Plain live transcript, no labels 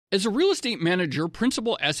As a real estate manager,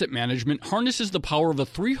 Principal Asset Management harnesses the power of a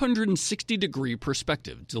 360-degree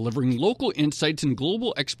perspective, delivering local insights and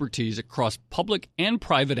global expertise across public and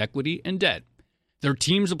private equity and debt. Their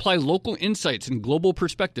teams apply local insights and global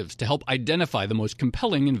perspectives to help identify the most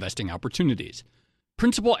compelling investing opportunities.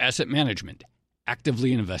 Principal Asset Management.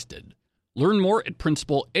 Actively invested. Learn more at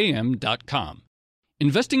principalam.com.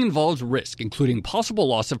 Investing involves risk, including possible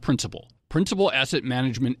loss of principal. Principal Asset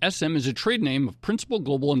Management SM is a trade name of Principal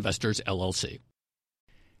Global Investors, LLC.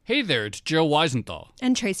 Hey there, it's Joe Weisenthal.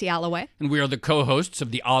 And Tracy Alloway. And we are the co-hosts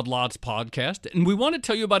of the Odd Lots podcast. And we want to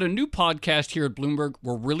tell you about a new podcast here at Bloomberg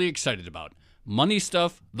we're really excited about. Money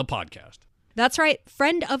Stuff, the podcast. That's right.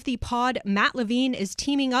 Friend of the pod, Matt Levine, is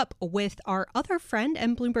teaming up with our other friend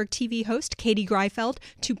and Bloomberg TV host, Katie Greifeld,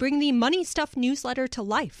 to bring the Money Stuff newsletter to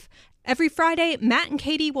life. Every Friday, Matt and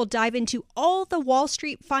Katie will dive into all the Wall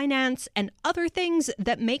Street finance and other things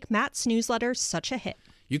that make Matt's newsletter such a hit.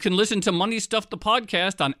 You can listen to Money Stuff, the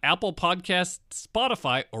podcast on Apple Podcasts,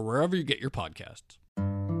 Spotify, or wherever you get your podcasts.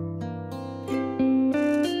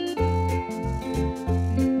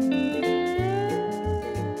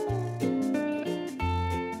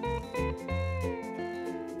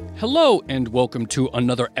 Hello, and welcome to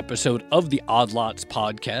another episode of the Odd Lots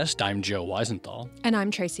podcast. I'm Joe Weisenthal. And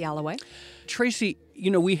I'm Tracy Alloway. Tracy,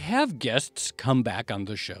 we have guests come back on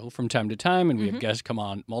the show from time to time, and we have guests come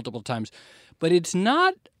on multiple times. But it's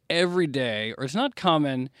not every day, or it's not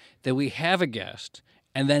common that we have a guest,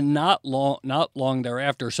 and then not long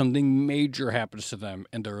thereafter, something major happens to them,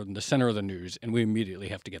 and they're in the center of the news, and we immediately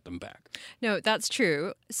have to get them back. No, that's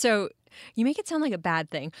true. So you make it sound like a bad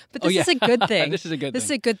thing, but this is a good thing. This is a good thing. This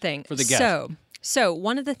is a good thing. For the guest. So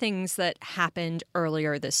one of the things that happened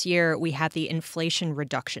earlier this year, we had the Inflation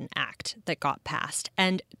Reduction Act that got passed.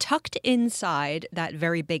 And tucked inside that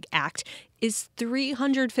very big act is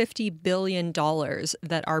 $350 billion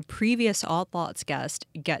that our previous Odd Lots guest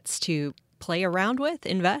gets to play around with,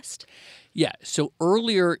 invest. Yeah. So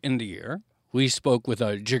earlier in the year, we spoke with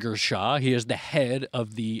Jigar Shah. He is the head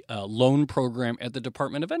of the loan program at the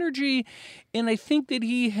Department of Energy, and I think that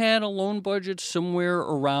he had a loan budget somewhere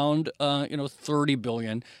around, $30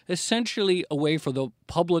 billion, essentially a way for the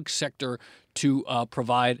public sector to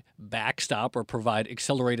provide backstop or provide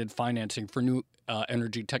accelerated financing for new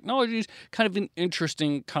energy technologies. Kind of an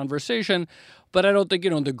interesting conversation, but I don't think,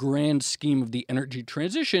 in the grand scheme of the energy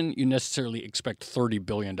transition, you necessarily expect $30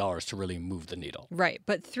 billion to really move the needle. Right,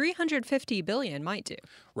 but $350 billion might do.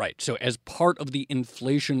 Right. So as part of the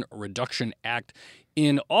Inflation Reduction Act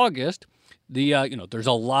in August, there's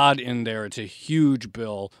a lot in there. It's a huge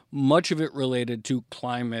bill, much of it related to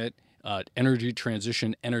climate, energy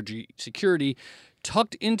transition, energy security.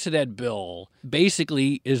 Tucked into that bill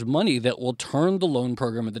basically is money that will turn the loan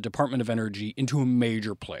program at the Department of Energy into a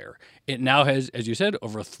major player. It now has, as you said,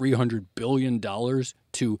 over $300 billion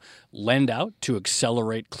to lend out to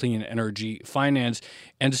accelerate clean energy finance.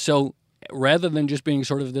 And so rather than just being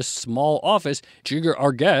sort of this small office, Jigar,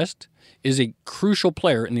 our guest, is a crucial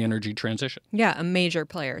player in the energy transition. Yeah, a major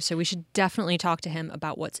player. So we should definitely talk to him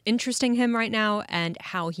about what's interesting him right now and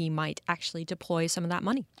how he might actually deploy some of that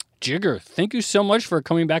money. Jigar, thank you so much for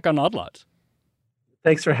coming back on Odd Lots.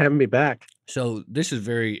 Thanks for having me back. So this is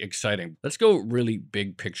very exciting. Let's go really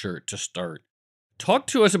big picture to start. Talk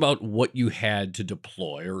to us about what you had to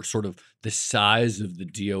deploy, or sort of the size of the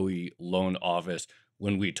DOE loan office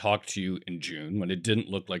when we talked to you in June, when it didn't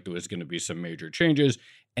look like there was going to be some major changes,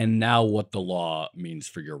 and now what the law means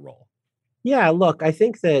for your role. Yeah, look, I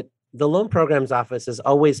think that the Loan Programs Office has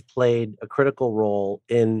always played a critical role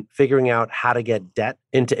in figuring out how to get debt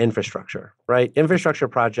into infrastructure, right? Infrastructure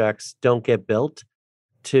projects don't get built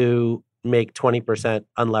to make 20%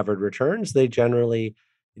 unlevered returns. They generally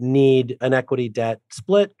need an equity debt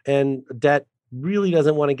split, and debt really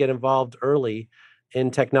doesn't want to get involved early in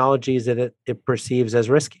technologies that it perceives as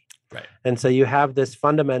risky. Right. And so you have this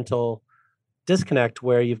fundamental disconnect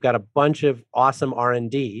where you've got a bunch of awesome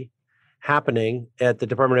R&D happening at the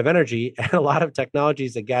Department of Energy, and a lot of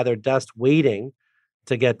technologies that gather dust waiting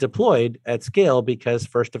to get deployed at scale because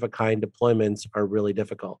first-of-a-kind deployments are really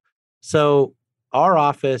difficult. So our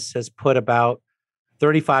office has put about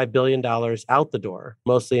 $35 billion out the door,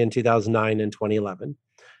 mostly in 2009 and 2011,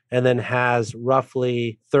 and then has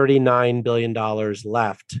roughly $39 billion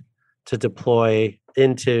left to deploy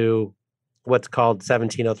into what's called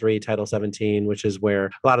 1703, Title 17, which is where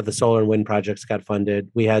a lot of the solar and wind projects got funded.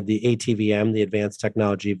 We had the ATVM, the Advanced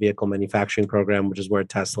Technology Vehicle Manufacturing Program, which is where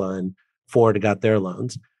Tesla and Ford got their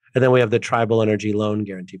loans. And then we have the Tribal Energy Loan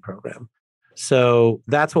Guarantee Program. So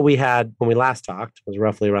that's what we had when we last talked, was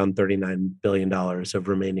roughly around $39 billion of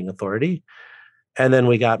remaining authority. And then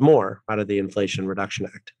we got more out of the Inflation Reduction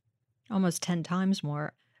Act. Almost 10 times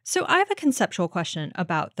more. So I have a conceptual question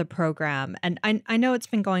about the program. And I know it's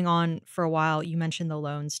been going on for a while. You mentioned the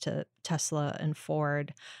loans to Tesla and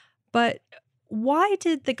Ford. But why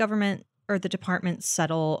did the government or the department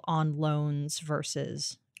settle on loans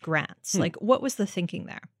versus grants? Like, what was the thinking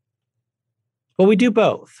there? Well, we do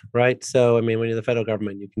both, right? So, I mean, when you're the federal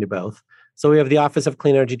government, you can do both. So, we have the Office of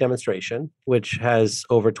Clean Energy Demonstration, which has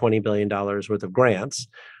over $20 billion worth of grants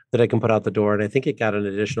that I can put out the door. And I think it got an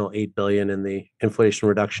additional $8 billion in the Inflation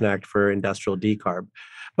Reduction Act for industrial decarb.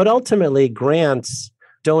 But ultimately, grants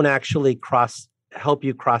don't actually help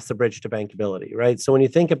you cross the bridge to bankability, right? So, when you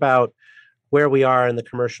think about where we are in the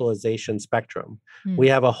commercialization spectrum, we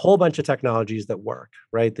have a whole bunch of technologies that work,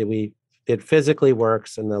 right? It physically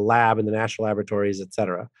works in the lab, in the national laboratories, et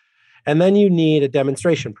cetera. And then you need a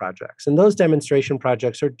demonstration projects. And those demonstration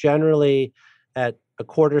projects are generally at a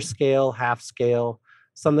quarter scale, half scale,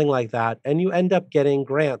 something like that. And you end up getting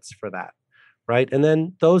grants for that, right? And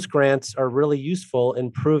then those grants are really useful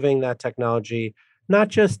in proving that technology, not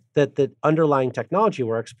just that the underlying technology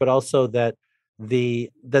works, but also that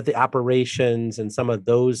the operations and some of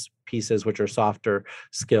those pieces, which are softer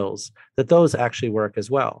skills, that those actually work as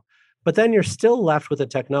well. But then you're still left with a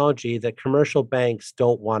technology that commercial banks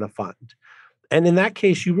don't want to fund. And in that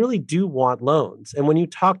case, you really do want loans. And when you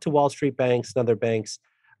talk to Wall Street banks and other banks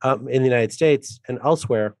in the United States and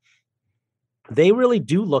elsewhere, they really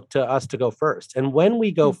do look to us to go first. And when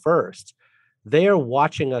we go first, they are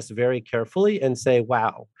watching us very carefully and say,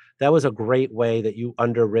 wow, that was a great way that you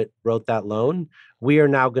wrote that loan. We are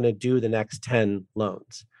now going to do the next 10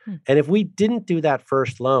 loans. And if we didn't do that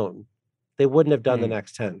first loan, they wouldn't have done the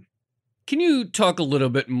next 10. Can you talk a little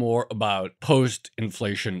bit more about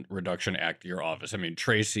post-Inflation Reduction Act, your office? I mean,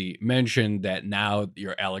 Tracy mentioned that now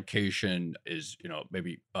your allocation is,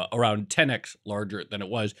 maybe around 10x larger than it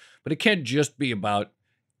was, but it can't just be about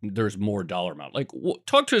there's more dollar amount. Like,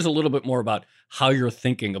 talk to us a little bit more about how you're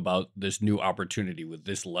thinking about this new opportunity with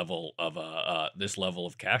this level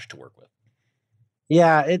of cash to work with.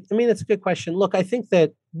 Yeah, it's a good question. Look, I think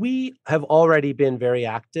that we have already been very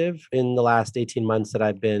active in the last 18 months that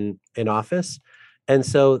I've been in office. And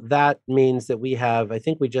so that means that I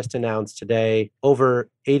think we just announced today, over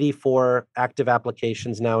 84 active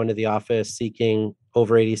applications now into the office seeking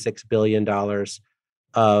over $86 billion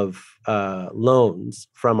of loans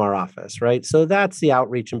from our office, right? So that's the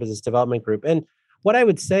outreach and business development group. And what I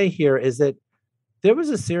would say here is that there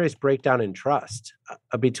was a serious breakdown in trust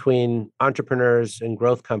between entrepreneurs and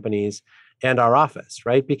growth companies and our office,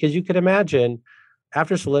 right? Because you could imagine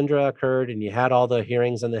after Solyndra occurred and you had all the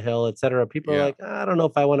hearings on the Hill, et cetera, people are like, I don't know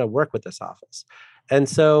if I want to work with this office. And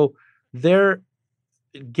so they're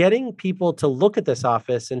getting people to look at this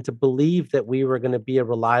office and to believe that we were going to be a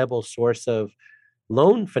reliable source of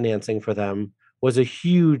loan financing for them was a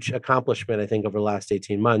huge accomplishment, I think, over the last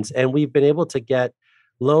 18 months. And we've been able to get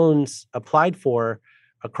loans applied for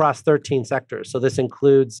across 13 sectors. So this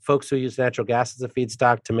includes folks who use natural gas as a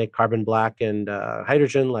feedstock to make carbon black and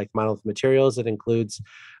hydrogen, like Monolith Materials. It includes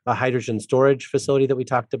a hydrogen storage facility that we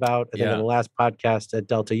talked about, I think, in the last podcast at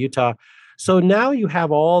Delta, Utah. So now you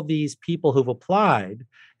have all these people who've applied,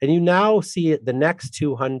 and you now see the next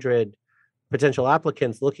 200 potential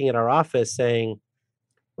applicants looking at our office saying,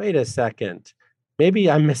 wait a second, maybe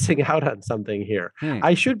I'm missing out on something here.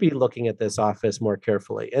 I should be looking at this office more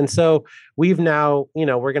carefully. And so we've now,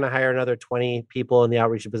 we're going to hire another 20 people in the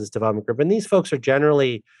outreach and business development group. And these folks are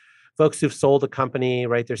generally folks who've sold a company,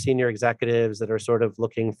 right? They're senior executives that are sort of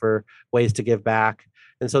looking for ways to give back.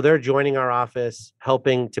 And so they're joining our office,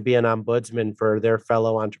 helping to be an ombudsman for their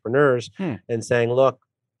fellow entrepreneurs and saying, look,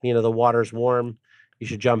 the water's warm. You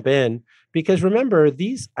should jump in. Because remember,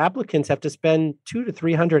 these applicants have to spend 200 to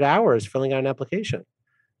 300 hours filling out an application,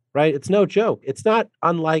 right? It's no joke. It's not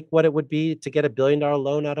unlike what it would be to get $1 billion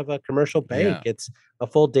loan out of a commercial bank. It's a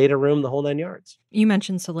full data room, the whole 9 yards. You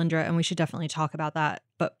mentioned Solyndra, and we should definitely talk about that.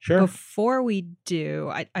 But before we do,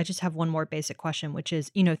 I just have one more basic question, which is,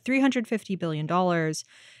 $350 billion.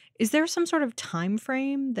 Is there some sort of time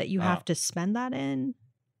frame that you have to spend that in?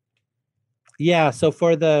 Yeah, so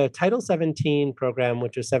for the Title 17 program,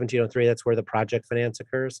 which is 1703, that's where the project finance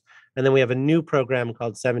occurs. And then we have a new program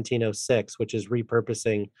called 1706, which is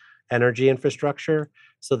repurposing energy infrastructure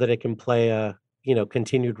so that it can play a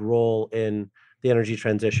continued role in the energy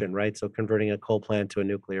transition, right? So converting a coal plant to a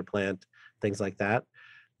nuclear plant, things like that.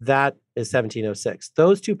 That is 1706.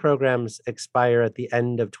 Those two programs expire at the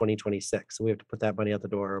end of 2026. So we have to put that money out the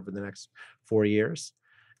door over the next 4 years.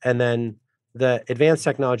 And then the Advanced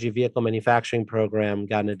Technology Vehicle Manufacturing Program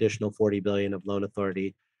got an additional $40 billion of loan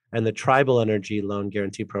authority And the Tribal Energy Loan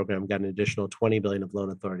Guarantee Program got an additional 20 billion of loan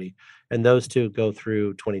authority. And those two go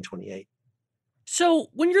through 2028. So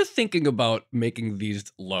when you're thinking about making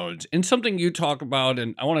these loans, and something you talk about,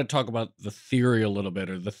 and I want to talk about the theory a little bit,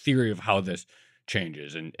 or the theory of how this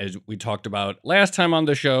changes. And as we talked about last time on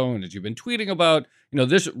the show, and as you've been tweeting about,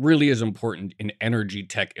 this really is important in energy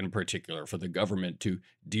tech in particular for the government to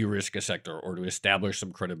de-risk a sector or to establish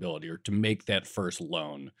some credibility or to make that first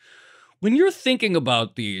loan. When you're thinking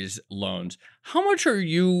about these loans, how much are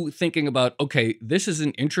you thinking about, okay, this is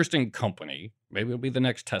an interesting company, maybe it'll be the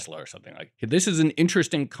next Tesla or something like, this is an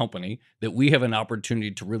interesting company that we have an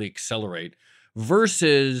opportunity to really accelerate,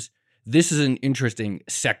 versus this is an interesting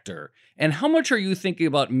sector? And how much are you thinking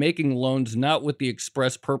about making loans not with the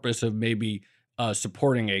express purpose of maybe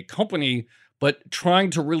supporting a company, but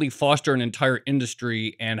trying to really foster an entire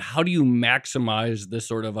industry? And how do you maximize this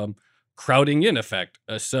sort of crowding in effect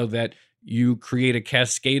so that you create a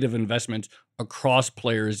cascade of investments across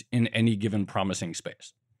players in any given promising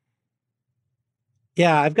space?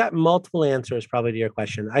 Yeah, I've got multiple answers probably to your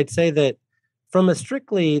question. I'd say that from a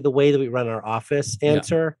strictly the way that we run our office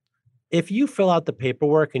answer, if you fill out the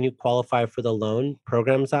paperwork and you qualify for the loan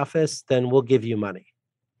programs office, then we'll give you money.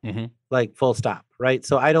 Like full stop, right?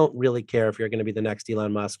 So I don't really care if you're going to be the next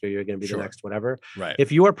Elon Musk or you're going to be the next whatever. Right.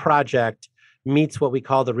 If your project meets what we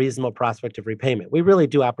call the reasonable prospect of repayment, we really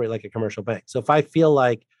do operate like a commercial bank. So if I feel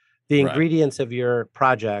like the ingredients of your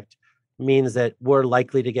project means that we're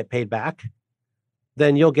likely to get paid back,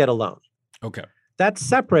 then you'll get a loan. Okay. That's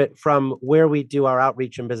separate from where we do our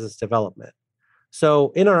outreach and business development.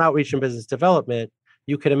 So in our outreach and business development,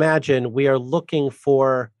 you can imagine we are looking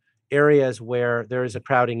for areas where there is a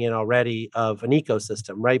crowding in already of an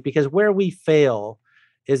ecosystem, right? Because where we fail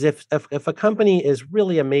is if a company is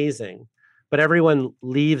really amazing, but everyone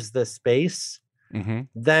leaves the space,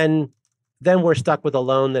 then we're stuck with a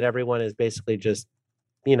loan that everyone is basically just,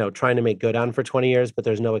 trying to make good on for 20 years, but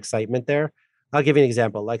there's no excitement there. I'll give you an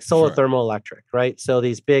example, like solar thermal electric, right? So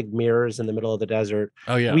these big mirrors in the middle of the desert.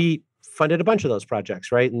 Oh, yeah. We funded a bunch of those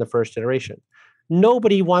projects, right, in the first iteration.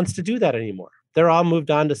 Nobody wants to do that anymore. They're all moved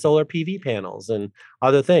on to solar PV panels and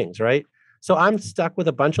other things, right? So I'm stuck with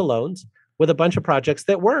a bunch of loans with a bunch of projects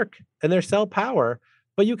that work and they're sell power.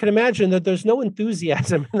 But you can imagine that there's no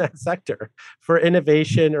enthusiasm in that sector for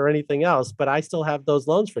innovation or anything else. But I still have those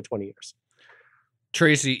loans for 20 years.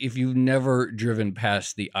 Tracy, if you've never driven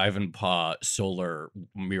past the Ivanpah solar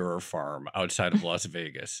mirror farm outside of Las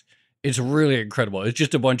Vegas, it's really incredible. It's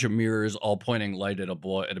just a bunch of mirrors all pointing light at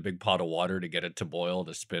a big pot of water to get it to boil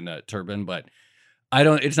to spin a turbine. But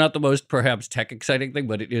it's not the most perhaps tech exciting thing,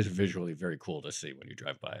 but it is visually very cool to see when you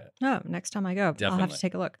drive by it. Oh, next time I go, Definitely. I'll have to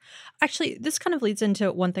take a look. Actually, this kind of leads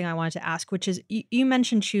into one thing I wanted to ask, which is you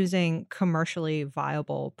mentioned choosing commercially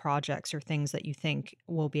viable projects or things that you think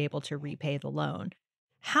will be able to repay the loan.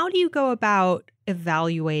 How do you go about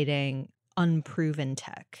evaluating unproven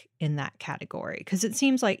tech in that category? Because it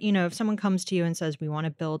seems like, if someone comes to you and says, we want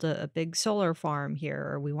to build a big solar farm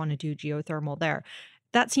here, or we want to do geothermal there,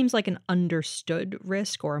 that seems like an understood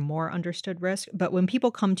risk or a more understood risk. But when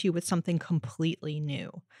people come to you with something completely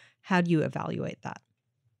new, how do you evaluate that?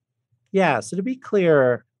 Yeah. So to be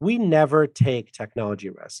clear, we never take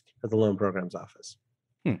technology risk at the loan programs office,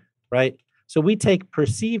 right? So we take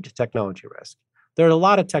perceived technology risk. There are a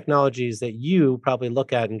lot of technologies that you probably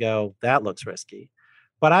look at and go, that looks risky.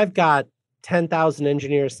 But I've got 10,000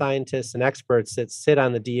 engineers, scientists, and experts that sit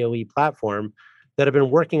on the DOE platform that have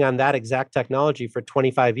been working on that exact technology for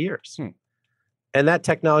 25 years. And that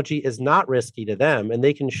technology is not risky to them. And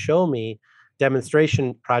they can show me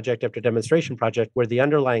demonstration project after demonstration project where the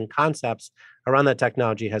underlying concepts around that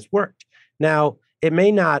technology has worked. Now, it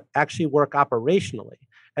may not actually work operationally.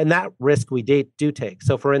 And that risk we do take.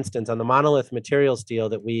 So for instance, on the Monolith Materials deal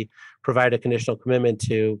that we provided a conditional commitment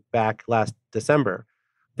to back last December,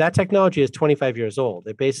 that technology is 25 years old.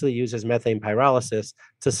 It basically uses methane pyrolysis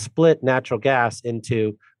to split natural gas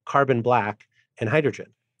into carbon black and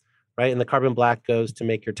hydrogen, right? And the carbon black goes to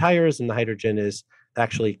make your tires and the hydrogen is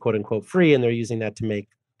actually quote unquote free. And they're using that to make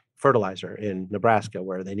fertilizer in Nebraska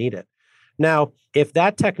where they need it. Now, if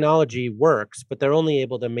that technology works, but they're only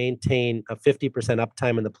able to maintain a 50%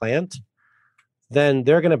 uptime in the plant, then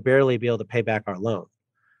they're going to barely be able to pay back our loan.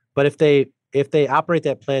 But if they operate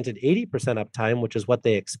that plant at 80% uptime, which is what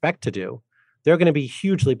they expect to do, they're going to be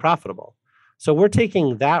hugely profitable. So we're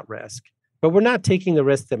taking that risk, but we're not taking the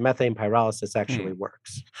risk that methane pyrolysis actually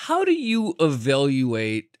works. How do you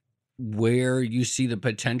evaluate where you see the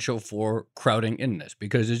potential for crowding in this?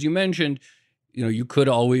 Because as you mentioned, you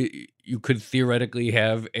could theoretically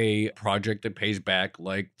have a project that pays back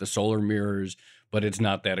like the solar mirrors, but it's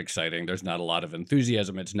not that exciting. There's not a lot of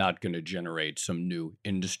enthusiasm. It's not going to generate some new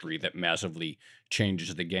industry that massively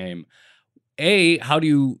changes the game. How do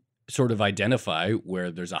you sort of identify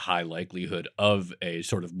where there's a high likelihood of a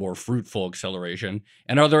sort of more fruitful acceleration?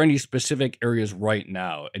 And are there any specific areas right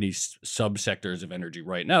now, any subsectors of energy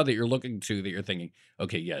right now that you're looking to, that you're thinking,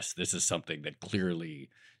 okay, yes, this is something that clearly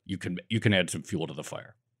you can add some fuel to the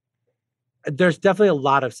fire? There's definitely a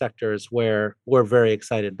lot of sectors where we're very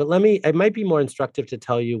excited, but it might be more instructive to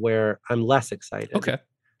tell you where I'm less excited. Okay.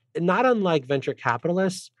 Not unlike venture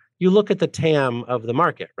capitalists, you look at the TAM of the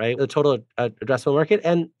market, right? The total addressable market.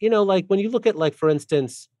 And, like when you look at, like, for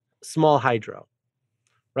instance, small hydro,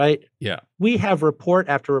 right? Yeah. We have report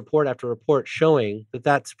after report after report showing that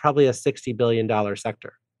that's probably a $60 billion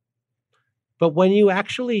sector. But when you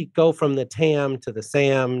actually go from the TAM to the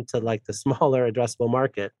SAM to like the smaller addressable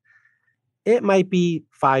market, it might be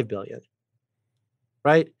 5 billion,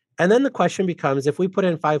 right? And then the question becomes, if we put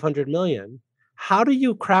in 500 million, how do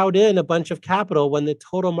you crowd in a bunch of capital when the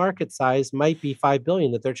total market size might be 5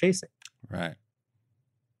 billion that they're chasing? Right.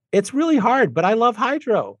 It's really hard, but I love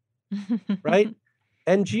hydro, right?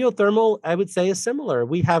 And geothermal, I would say, is similar.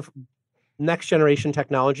 We have next generation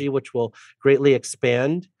technology, which will greatly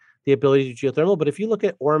expand the ability to geothermal. But if you look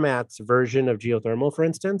at Ormat's version of geothermal, for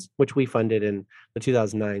instance, which we funded in the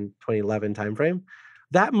 2009-2011 timeframe,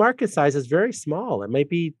 that market size is very small. It might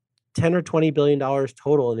be 10 or $20 billion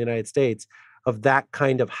total in the United States of that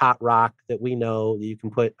kind of hot rock that we know that you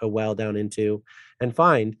can put a well down into and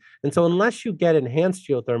find. And so unless you get enhanced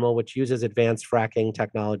geothermal, which uses advanced fracking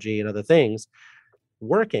technology and other things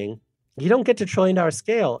working, you don't get to $1 trillion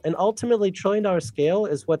scale. And ultimately, $1 trillion scale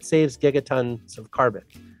is what saves gigatons of carbon,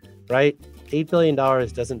 right? $8 billion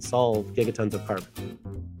doesn't solve gigatons of carbon.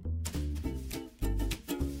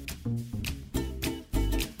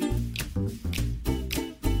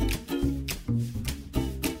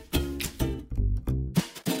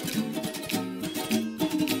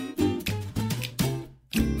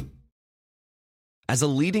 As a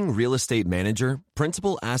leading real estate manager,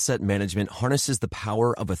 Principal Asset Management harnesses the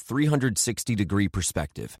power of a 360-degree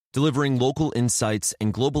perspective, delivering local insights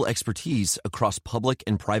and global expertise across public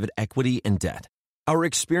and private equity and debt. Our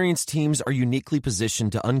experienced teams are uniquely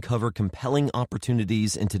positioned to uncover compelling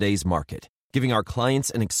opportunities in today's market, giving our clients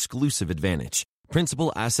an exclusive advantage.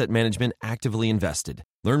 Principal Asset Management actively invested.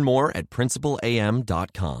 Learn more at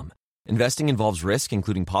principalam.com. Investing involves risk,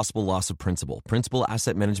 including possible loss of principal. Principal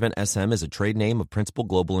Asset Management SM is a trade name of Principal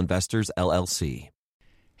Global Investors, LLC.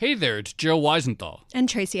 Hey there, it's Joe Weisenthal. And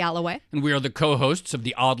Tracy Alloway. And we are the co-hosts of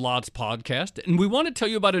the Odd Lots podcast. And we want to tell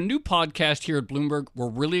you about a new podcast here at Bloomberg we're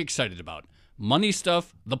really excited about. Money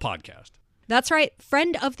Stuff, the podcast. That's right.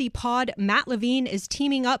 Friend of the pod, Matt Levine, is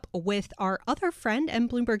teaming up with our other friend and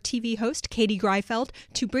Bloomberg TV host, Katie Greifeld,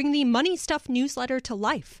 to bring the Money Stuff newsletter to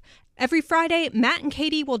life. Every Friday, Matt and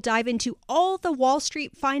Katie will dive into all the Wall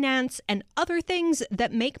Street finance and other things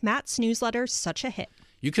that make Matt's newsletter such a hit.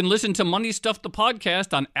 You can listen to Money Stuff, the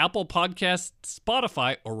podcast on Apple Podcasts,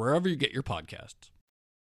 Spotify, or wherever you get your podcasts.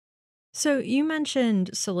 So you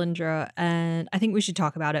mentioned Solyndra, and I think we should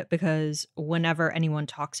talk about it because whenever anyone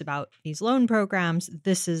talks about these loan programs,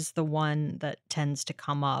 this is the one that tends to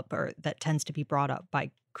come up or that tends to be brought up by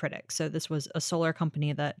critics. So this was a solar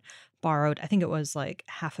company that borrowed, I think it was like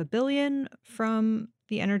 $500 million from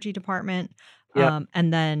the energy department,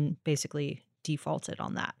 and then basically defaulted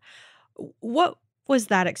on that. What was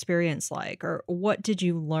that experience like, or what did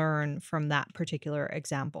you learn from that particular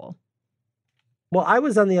example? Well, I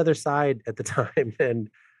was on the other side at the time, and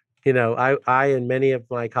I and many of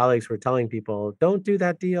my colleagues were telling people, "Don't do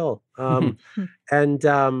that deal."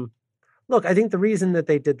 Look, I think the reason that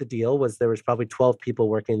they did the deal was there was probably 12 people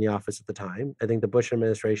working in the office at the time. I think the Bush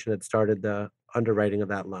administration had started the underwriting of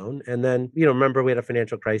that loan, and then remember we had a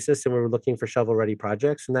financial crisis, and we were looking for shovel-ready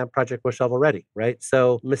projects, and that project was shovel-ready, right?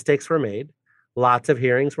 So mistakes were made, lots of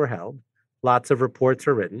hearings were held, lots of reports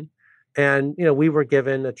were written. And, we were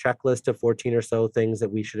given a checklist of 14 or so things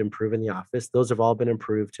that we should improve in the office. Those have all been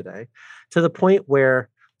improved today, to the point where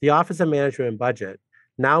the Office of Management and Budget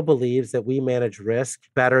now believes that we manage risk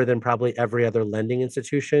better than probably every other lending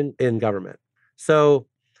institution in government. So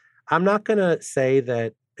I'm not going to say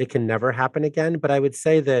that it can never happen again, but I would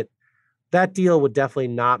say that that deal would definitely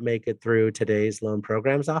not make it through today's loan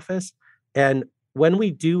programs office. And when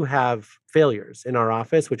we do have failures in our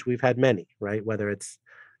office, which we've had many, right, whether it's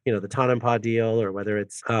the Tonopah deal, or whether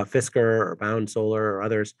it's Fisker or Bound Solar or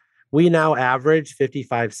others, we now average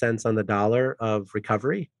 55 cents on the dollar of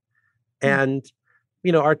recovery. And,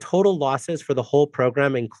 our total losses for the whole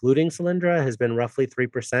program, including Solyndra, has been roughly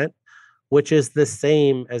 3%, which is the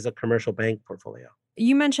same as a commercial bank portfolio.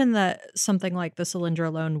 You mentioned that something like the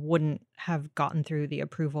Solyndra loan wouldn't have gotten through the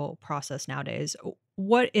approval process nowadays.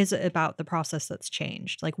 What is it about the process that's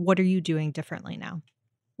changed? Like, what are you doing differently now?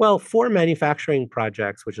 Well, for manufacturing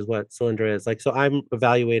projects, which is what Solyndra is, like, so I'm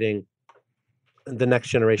evaluating the next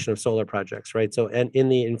generation of solar projects, right? So, and in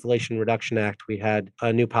the Inflation Reduction Act, we had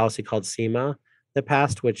a new policy called SEMA that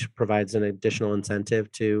passed, which provides an additional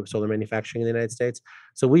incentive to solar manufacturing in the United States.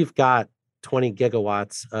 So we've got 20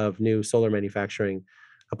 gigawatts of new solar manufacturing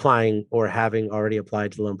applying or having already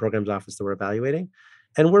applied to the Loan Programs Office that we're evaluating.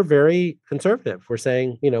 And we're very conservative. We're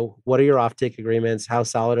saying, what are your offtake agreements? How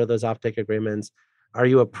solid are those offtake agreements? Are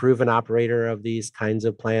you a proven operator of these kinds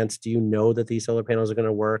of plants? Do you know that these solar panels are going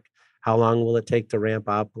to work? How long will it take to ramp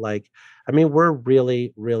up? Like, I mean, we're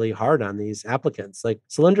really, really hard on these applicants. Like,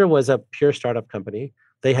 Solyndra was a pure startup company.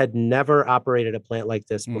 They had never operated a plant like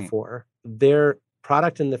this before. Their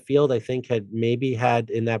product in the field, I think, had maybe had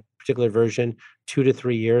in that particular version 2 to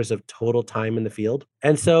 3 years of total time in the field.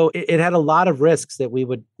 And so it had a lot of risks that we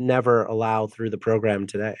would never allow through the program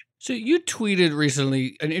today. So you tweeted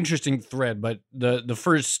recently an interesting thread, but the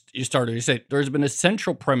first you started, you said there's been a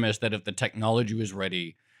central premise that if the technology was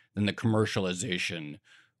ready, then the commercialization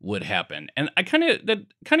would happen. And that kind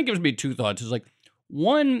of gives me two thoughts. Is like,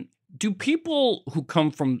 one, do people who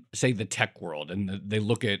come from, say, the tech world and they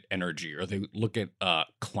look at energy or they look at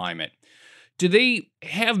climate, do they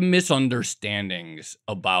have misunderstandings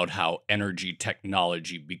about how energy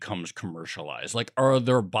technology becomes commercialized? Like, are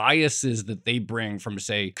there biases that they bring from,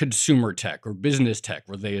 say, consumer tech or business tech,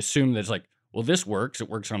 where they assume that it's like, well, this works. It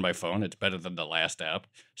works on my phone. It's better than the last app,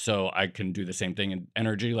 so I can do the same thing in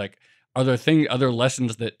energy. Like, are there other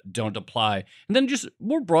lessons that don't apply? And then just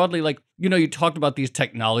more broadly, like, you talked about these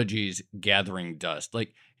technologies gathering dust. Like,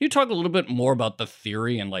 can you talk a little bit more about the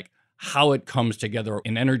theory and like how it comes together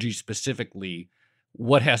in energy specifically?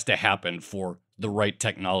 What has to happen for the right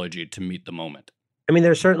technology to meet the moment? I mean,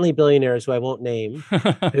 there's certainly billionaires who I won't name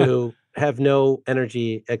who have no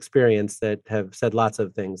energy experience that have said lots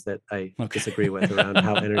of things that I disagree with around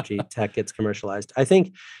how energy tech gets commercialized. I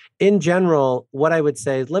think in general, what I would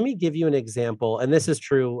say is, let me give you an example, and this is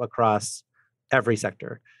true across every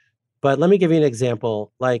sector, but let me give you an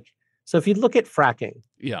example. Like, so if you look at fracking,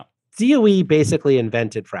 DOE basically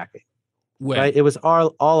invented fracking. Right, it was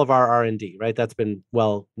all of our R&D, right? That's been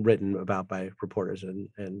well written about by reporters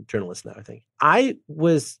and journalists now, I think. I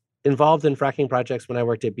was involved in fracking projects when I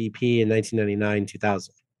worked at BP in 1999,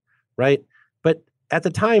 2000, right? But at the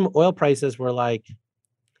time, oil prices were like,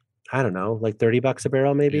 I don't know, like $30 a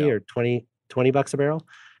barrel maybe, or 20 bucks a barrel.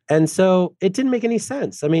 And so it didn't make any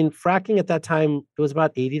sense. I mean, fracking at that time, it was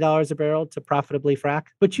about $80 a barrel to profitably frack.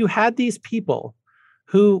 But you had these people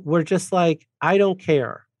who were just like, I don't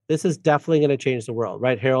care. This is definitely going to change the world,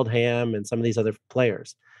 right? Harold Hamm and some of these other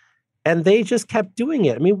players. And they just kept doing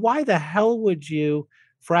it. I mean, why the hell would you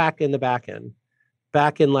frack in the back end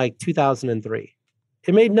back in like 2003?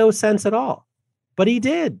 It made no sense at all. But he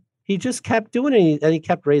did. He just kept doing it, and he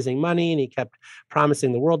kept raising money, and he kept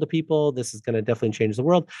promising the world to people. This is going to definitely change the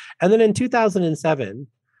world. And then in 2007,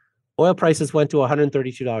 oil prices went to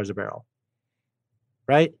 $132 a barrel,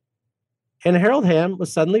 right? And Harold Hamm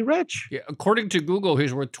was suddenly rich. Yeah, according to Google,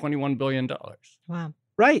 he's worth $21 billion. Wow.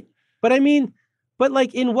 Right. But I mean,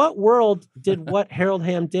 like, in what world did what Harold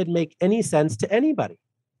Hamm did make any sense to anybody?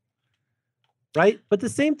 Right. But the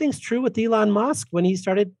same thing's true with Elon Musk when he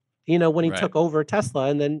started, when he took over Tesla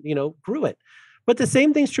and then, grew it. But the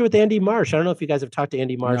same thing's true with Andy Marsh. I don't know if you guys have talked to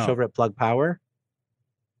Andy Marsh over at Plug Power.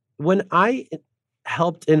 When I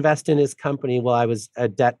helped invest in his company while I was a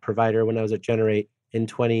debt provider, when I was at Generate, in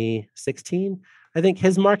 2016, I think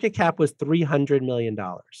his market cap was $300 million.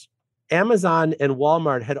 Amazon and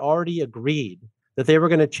Walmart had already agreed that they were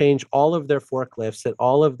going to change all of their forklifts at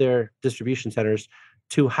all of their distribution centers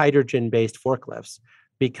to hydrogen-based forklifts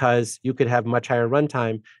because you could have much higher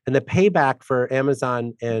runtime. And the payback for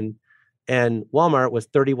Amazon and Walmart was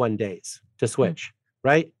 31 days to switch,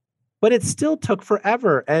 right? But it still took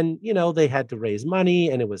forever. And, they had to raise money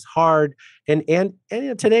and it was hard. And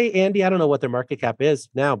today, Andy, I don't know what their market cap is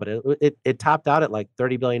now, but it topped out at like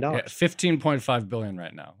 $30 billion. Yeah, $15.5 billion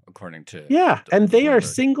right now, according to. And they are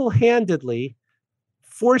single-handedly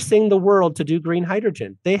forcing the world to do green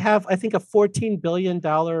hydrogen. They have, I think, a $14 billion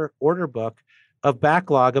order book of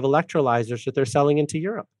backlog of electrolyzers that they're selling into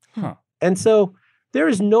Europe. And so there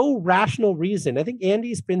is no rational reason. I think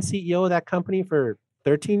Andy's been CEO of that company for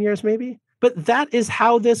 13 years maybe. But that is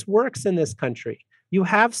how this works in this country. You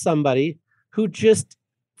have somebody who just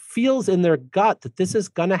feels in their gut that this is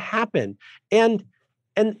going to happen. And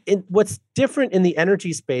what's different in the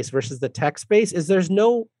energy space versus the tech space is there's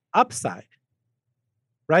no upside,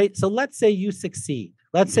 right? So let's say you succeed.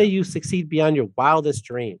 Let's say you succeed beyond your wildest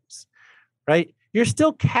dreams, right? You're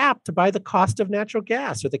still capped by the cost of natural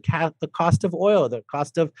gas or the cost of oil, the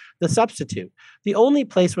cost of the substitute. The only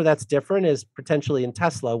place where that's different is potentially in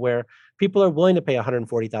Tesla, where people are willing to pay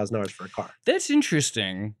 $140,000 for a car. That's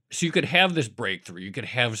interesting. So you could have this breakthrough. You could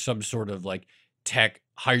have some sort of like tech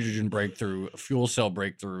hydrogen breakthrough, fuel cell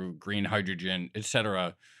breakthrough, green hydrogen,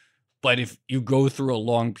 etc. But if you go through a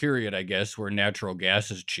long period, I guess, where natural gas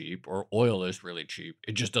is cheap or oil is really cheap,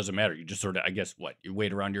 it just doesn't matter. You just sort of, I guess, you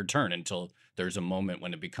wait around your turn until there's a moment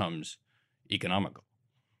when it becomes economical.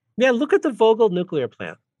 Yeah, look at the Vogtle nuclear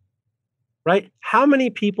plant, right? How many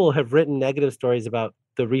people have written negative stories about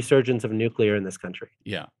the resurgence of nuclear in this country?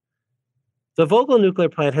 Yeah. The Vogtle nuclear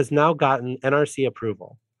plant has now gotten NRC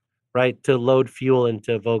approval, right, to load fuel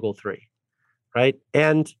into Vogtle 3, right?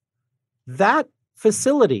 And that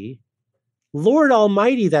facility, Lord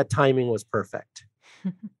Almighty, that timing was perfect.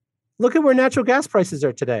 Look at where natural gas prices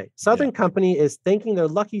are today. Southern Company is thanking their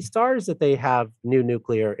lucky stars that they have new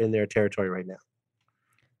nuclear in their territory right now.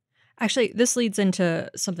 Actually, this leads into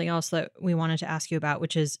something else that we wanted to ask you about,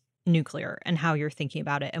 which is nuclear and how you're thinking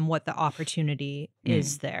about it and what the opportunity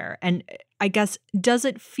is there. And I guess, does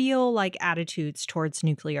it feel like attitudes towards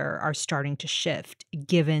nuclear are starting to shift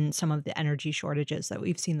given some of the energy shortages that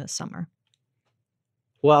we've seen this summer?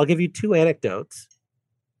 Well, I'll give you two anecdotes.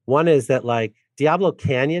 One is that like Diablo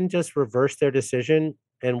Canyon just reversed their decision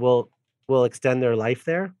and will extend their life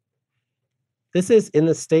there. This is in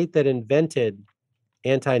the state that invented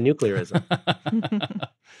anti-nuclearism,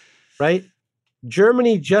 right?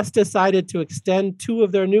 Germany just decided to extend 2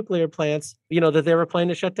 of their nuclear plants, that they were planning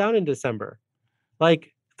to shut down in December.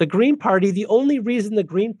 Like the Green Party, the only reason the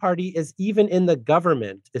Green Party is even in the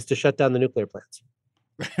government is to shut down the nuclear plants.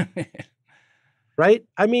 Right?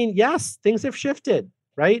 I mean, yes, things have shifted,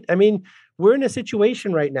 right? I mean, we're in a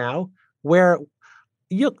situation right now where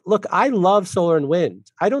look, I love solar and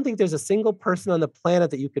wind. I don't think there's a single person on the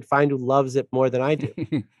planet that you could find who loves it more than I do.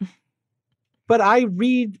 But I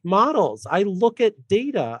read models. I look at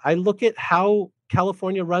data. I look at how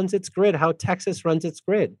California runs its grid, how Texas runs its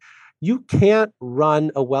grid. You can't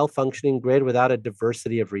run a well-functioning grid without a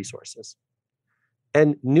diversity of resources.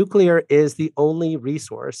 And nuclear is the only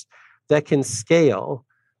resource that can scale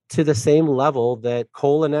to the same level that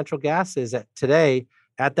coal and natural gas is at today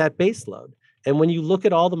at that base load. And when you look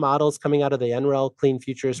at all the models coming out of the NREL Clean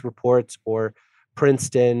Futures reports or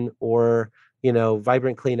Princeton or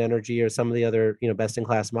Vibrant Clean Energy or some of the other,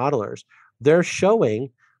 best-in-class modelers, they're showing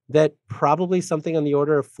that probably something on the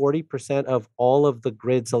order of 40% of all of the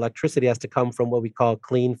grid's electricity has to come from what we call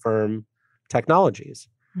clean firm technologies,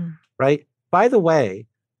 right? By the way,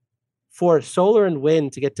 for solar and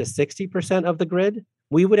wind to get to 60% of the grid,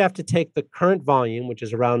 we would have to take the current volume, which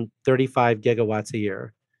is around 35 gigawatts a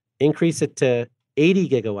year, increase it to 80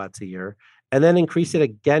 gigawatts a year, and then increase it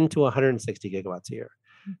again to 160 gigawatts a year.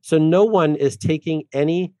 So no one is taking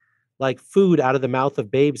any food out of the mouth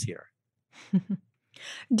of babes here.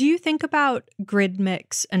 Do you think about grid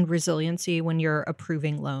mix and resiliency when you're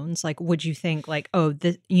approving loans? Like, would you think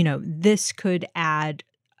this could add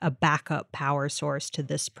a backup power source to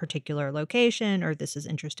this particular location, or this is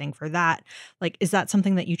interesting for that? Like, is that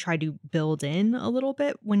something that you try to build in a little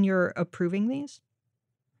bit when you're approving these?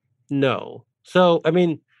 No. So, I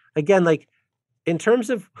mean, again, in terms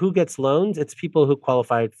of who gets loans, it's people who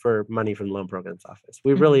qualified for money from the loan programs office.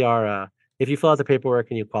 We really are, if you fill out the paperwork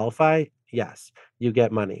and you qualify, yes, you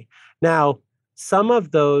get money. Now, some of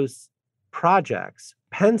those projects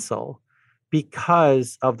pencil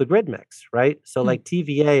because of the grid mix, right? So like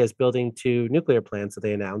TVA is building 2 nuclear plants that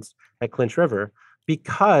they announced at Clinch River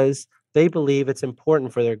because they believe it's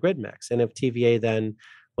important for their grid mix. And if TVA then,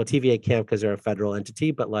 well, TVA can't because they're a federal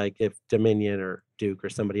entity, but if Dominion or Duke or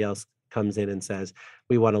somebody else comes in and says,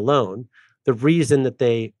 we want a loan, the reason that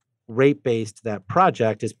they rate-based that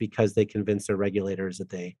project is because they convinced their regulators that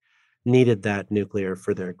they needed that nuclear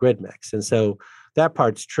for their grid mix. And so that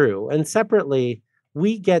part's true. And separately,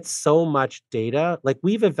 we get so much data.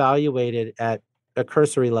 We've evaluated at a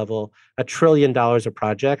cursory level $1 trillion of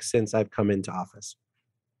projects since I've come into office.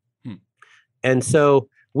 And so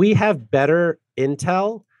we have better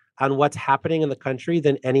intel on what's happening in the country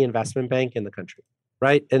than any investment bank in the country.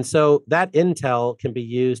 Right. And so that intel can be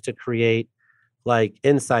used to create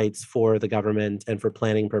insights for the government and for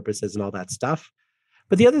planning purposes and all that stuff.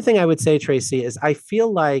 But the other thing I would say, Tracy, is I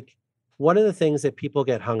feel like one of the things that people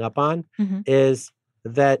get hung up on is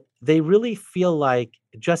that they really feel like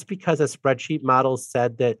just because a spreadsheet model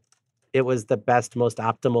said that it was the best, most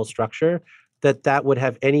optimal structure, that would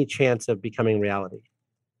have any chance of becoming reality.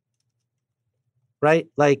 Right?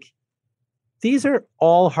 These are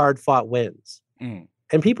all hard-fought wins, Mm.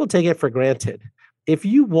 and people take it for granted. If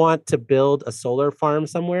you want to build a solar farm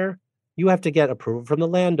somewhere, you have to get approval from the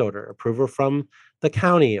landowner, approval from the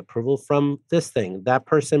county, approval from this thing. That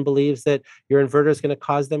person believes that your inverter is going to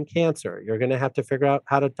cause them cancer. You're going to have to figure out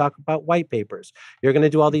how to talk about white papers. You're going to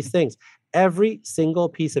do all these things. Every single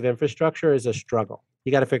piece of infrastructure is a struggle.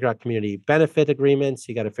 You got to figure out community benefit agreements.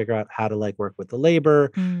 You got to figure out how to like work with the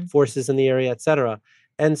labor forces in the area, et cetera.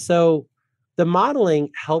 And so the modeling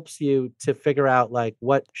helps you to figure out like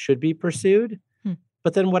what should be pursued.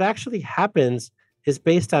 But then what actually happens is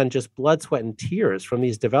based on just blood, sweat, and tears from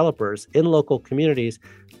these developers in local communities,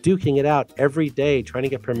 duking it out every day, trying to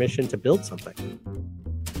get permission to build something.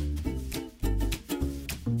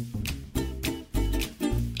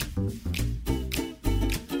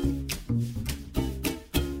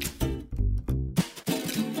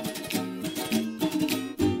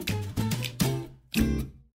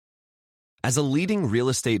 As a leading real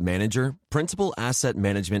estate manager, Principal Asset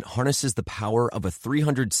Management harnesses the power of a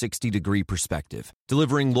 360-degree perspective,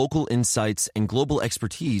 delivering local insights and global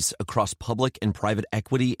expertise across public and private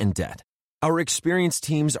equity and debt. Our experienced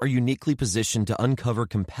teams are uniquely positioned to uncover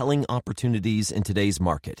compelling opportunities in today's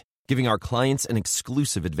market, giving our clients an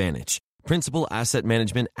exclusive advantage. Principal Asset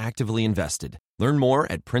Management actively invested. Learn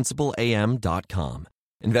more at principalam.com.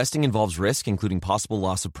 Investing involves risk, including possible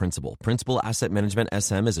loss of principal. Principal Asset Management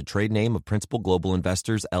SM is a trade name of Principal Global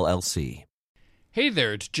Investors, LLC. Hey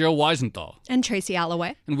there, it's Joe Weisenthal. And Tracy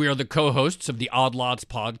Alloway. And we are the co-hosts of the Odd Lots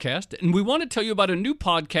podcast. And we want to tell you about a new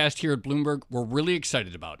podcast here at Bloomberg we're really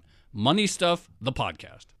excited about. Money Stuff, the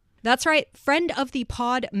podcast. That's right. Friend of the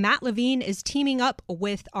pod, Matt Levine, is teaming up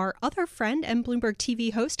with our other friend and Bloomberg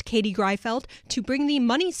TV host, Katie Greifeld, to bring the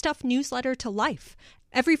Money Stuff newsletter to life.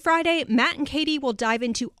 Every Friday, Matt and Katie will dive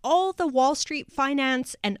into all the Wall Street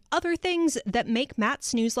finance and other things that make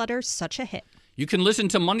Matt's newsletter such a hit. You can listen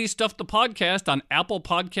to Money Stuff, the podcast on Apple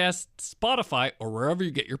Podcasts, Spotify, or wherever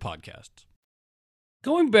you get your podcasts.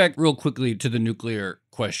 Going back real quickly to the nuclear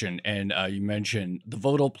question, and you mentioned the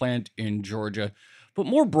Vogtle plant in Georgia, but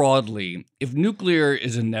more broadly, if nuclear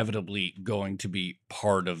is inevitably going to be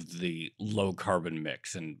part of the low carbon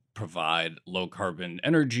mix and provide low carbon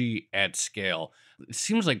energy at scale, it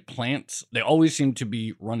seems like plants, they always seem to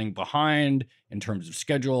be running behind in terms of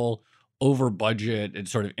schedule, over budget.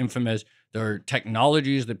 It's sort of infamous. There are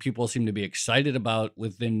technologies that people seem to be excited about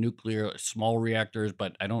within nuclear, small reactors,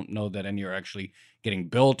 but I don't know that any are actually getting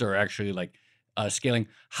built or actually like scaling.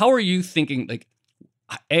 How are you thinking, like,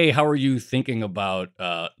 how are you thinking about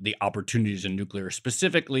the opportunities in nuclear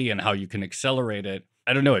specifically and how you can accelerate it?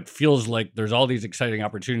 I don't know. It feels like there's all these exciting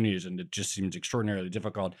opportunities and it just seems extraordinarily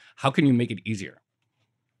difficult. How can you make it easier?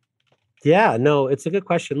 Yeah, no, it's a good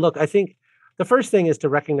question. Look, I think the first thing is to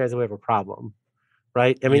recognize that we have a problem,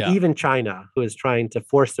 right? I mean, even China, who is trying to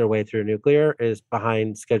force their way through nuclear, is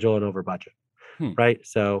behind schedule and over budget, right?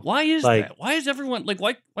 So why is that? Why is everyone like,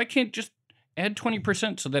 why can't just add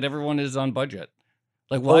 20% so that everyone is on budget?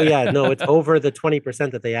 Like, why? Oh, yeah, no, it's over the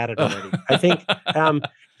 20% that they added already. I think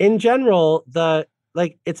in general,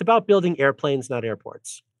 it's about building airplanes, not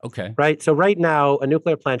airports. Okay. Right. So right now, a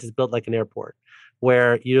nuclear plant is built like an airport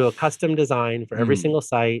where you do a custom design for every single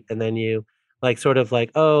site. And then you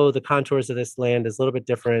the contours of this land is a little bit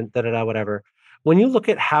different, whatever. When you look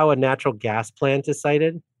at how a natural gas plant is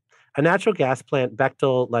sited, a natural gas plant,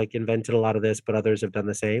 Bechtel invented a lot of this, but others have done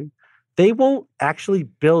the same. They won't actually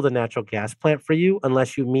build a natural gas plant for you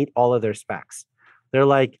unless you meet all of their specs. They're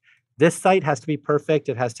like, this site has to be perfect.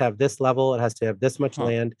 It has to have this level. It has to have this much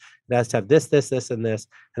land. It has to have this, and this.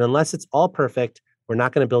 And unless it's all perfect, we're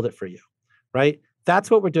not going to build it for you, right?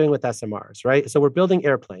 That's what we're doing with SMRs, right? So we're building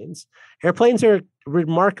airplanes. Airplanes are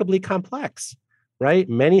remarkably complex, right?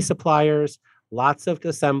 Many suppliers, lots of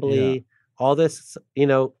assembly, all this,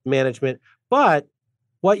 management. But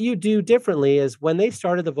what you do differently is when they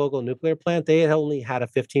started the Vogtle nuclear plant, they had only had a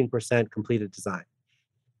 15% completed design.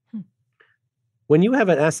 When you have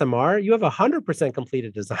an SMR, you have 100%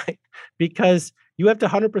 completed design because you have to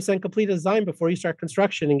 100% complete a design before you start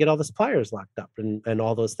construction and get all the suppliers locked up and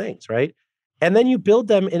all those things, right? And then you build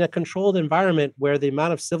them in a controlled environment where the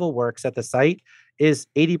amount of civil works at the site is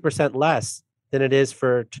 80% less than it is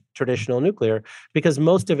for traditional nuclear because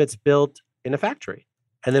most of it's built in a factory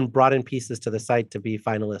and then brought in pieces to the site to be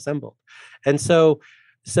finally assembled. And so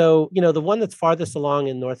the one that's farthest along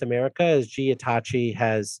in North America is GE Hitachi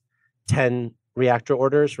has 10 reactor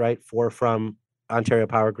orders, right? 4 from Ontario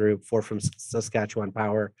Power Group, 4 from Saskatchewan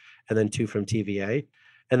Power, and then 2 from TVA.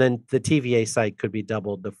 And then the TVA site could be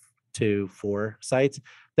doubled to 4 sites.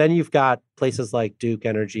 Then you've got places like Duke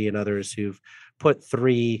Energy and others who've put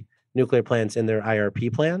 3 nuclear plants in their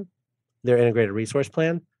IRP plan. their integrated resource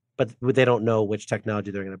plan, but they don't know which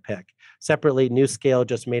technology they're going to pick. Separately, NuScale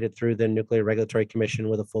just made it through the Nuclear Regulatory Commission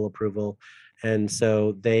with a full approval. And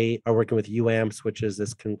so they are working with UAMPS, which is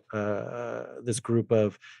this group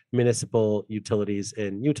of municipal utilities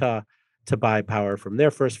in Utah, to buy power from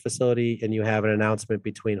their first facility. And you have an announcement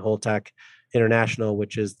between Holtec International,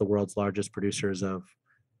 which is the world's largest producers of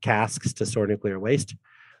casks to store nuclear waste,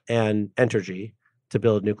 and Entergy to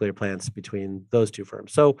build nuclear plants between those two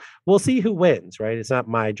firms. So we'll see who wins, right? It's not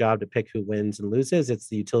my job to pick who wins and loses. It's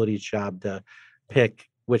the utility's job to pick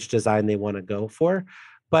which design they want to go for.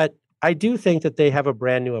 But I do think that they have a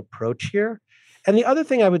brand new approach here. And the other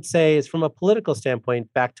thing I would say is, from a political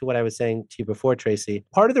standpoint, back to what I was saying to you before, Tracy,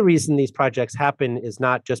 part of the reason these projects happen is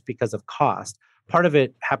not just because of cost. Part of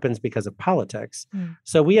it happens because of politics.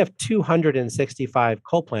 So we have 265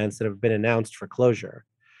 coal plants that have been announced for closure,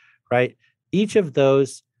 right? Each of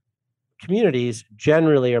those communities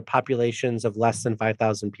generally are populations of less than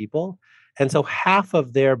 5,000 people. And so half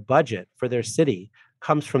of their budget for their city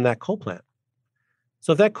comes from that coal plant.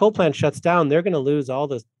 So if that coal plant shuts down, they're going to lose all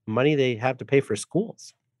the money they have to pay for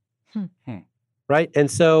schools, right?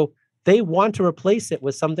 And so they want to replace it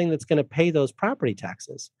with something that's going to pay those property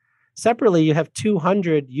taxes. Separately, you have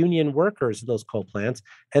 200 union workers in those coal plants,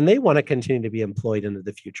 and they want to continue to be employed into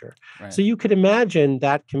the future. Right. So you could imagine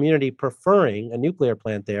that community preferring a nuclear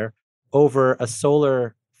plant there over a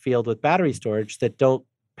solar field with battery storage that don't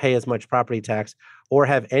pay as much property tax or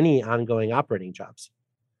have any ongoing operating jobs.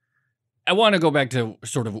 I want to go back to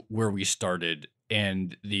sort of where we started,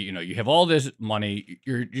 and you have all this money.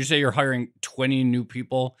 You say you're hiring 20 new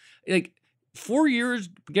people. Like, 4 years,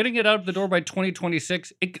 getting it out the door by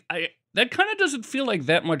 2026, that kind of doesn't feel like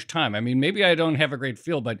that much time. I mean, maybe I don't have a great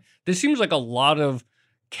feel, but this seems like a lot of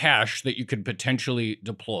cash that you could potentially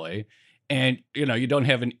deploy. And, you don't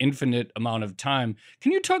have an infinite amount of time.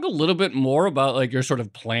 Can you talk a little bit more about like your sort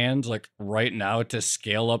of plans like right now to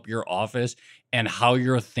scale up your office and how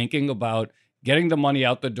you're thinking about getting the money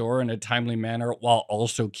out the door in a timely manner while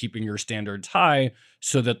also keeping your standards high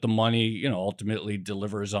so that the money, ultimately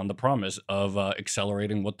delivers on the promise of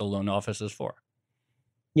accelerating what the loan office is for?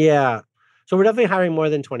 Yeah. So we're definitely hiring more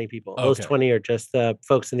than 20 people. Okay. Those 20 are just the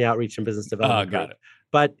folks in the outreach and business development group. Got it.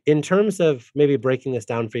 But in terms of maybe breaking this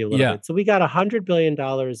down for you a little bit, so we got $100 billion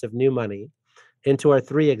of new money into our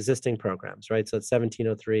 3 existing programs, right? So it's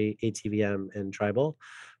 1703, ATVM, and Tribal.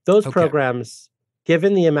 Those programs,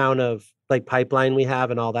 given the amount of like pipeline we have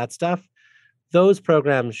and all that stuff, those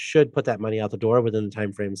programs should put that money out the door within the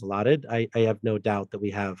timeframes allotted. I have no doubt that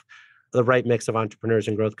we have the right mix of entrepreneurs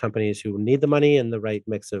and growth companies who need the money and the right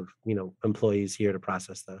mix of, employees here to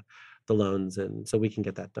process the loans. And so we can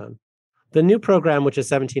get that done. The new program, which is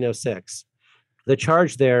 1706, the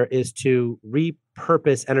charge there is to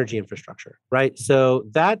repurpose energy infrastructure, right? So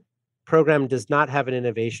that program does not have an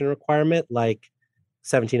innovation requirement like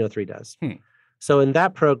 1703 does. So in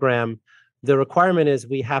that program, the requirement is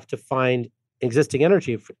we have to find existing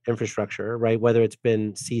energy infrastructure, right? Whether it's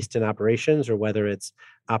been ceased in operations or whether it's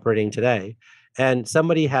operating today. And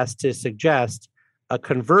somebody has to suggest a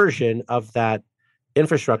conversion of that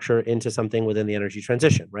infrastructure into something within the energy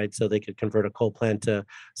transition, right? So they could convert a coal plant to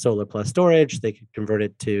solar plus storage. They could convert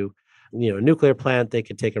it to, a nuclear plant. They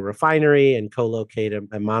could take a refinery and co-locate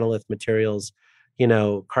a monolith materials,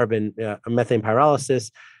 carbon, a methane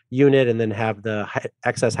pyrolysis unit, and then have the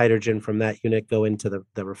excess hydrogen from that unit go into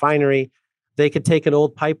the refinery. They could take an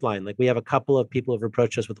old pipeline. Like we have a couple of people who've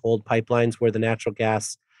approached us with old pipelines where the natural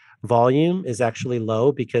gas volume is actually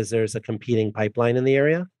low because there's a competing pipeline in the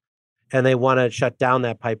area. And they want to shut down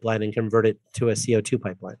that pipeline and convert it to a CO2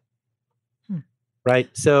 pipeline. Right?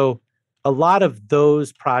 So a lot of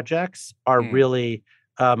those projects are really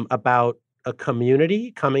about a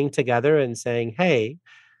community coming together and saying, hey,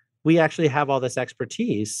 we actually have all this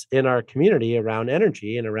expertise in our community around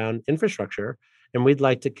energy and around infrastructure, and we'd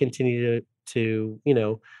like to continue to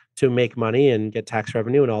make money and get tax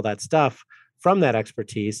revenue and all that stuff from that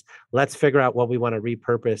expertise. Let's figure out what we want to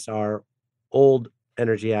repurpose our old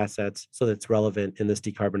energy assets so that it's relevant in this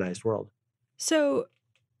decarbonized world. So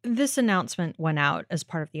this announcement went out as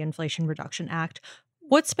part of the Inflation Reduction Act.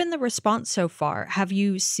 What's been the response so far? Have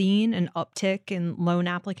you seen an uptick in loan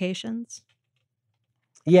applications?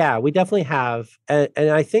 Yeah, we definitely have. And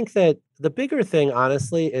I think that the bigger thing,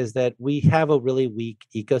 honestly, is that we have a really weak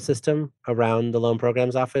ecosystem around the loan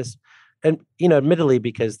programs office. And, admittedly,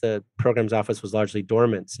 because the programs office was largely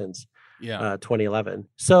dormant since 2011.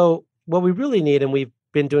 So what we really need, and we've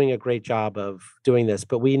been doing a great job of doing this,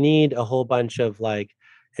 but we need a whole bunch of like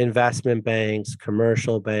investment banks,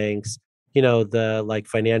 commercial banks, the like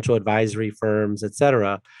financial advisory firms, et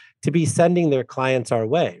cetera, to be sending their clients our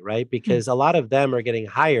way, right? Because a lot of them are getting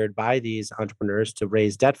hired by these entrepreneurs to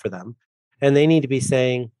raise debt for them. And they need to be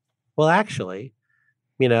saying, well, actually,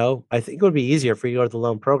 I think it would be easier for you to go to the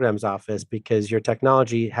loan programs office because your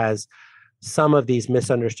technology has some of these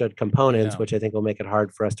misunderstood components, which I think will make it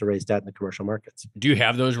hard for us to raise debt in the commercial markets. Do you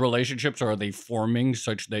have those relationships, or are they forming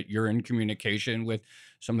such that you're in communication with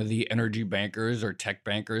some of the energy bankers or tech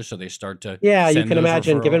bankers so they start to you can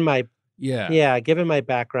imagine, given my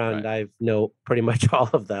background, Right. I know pretty much all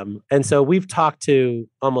of them. And so we've talked to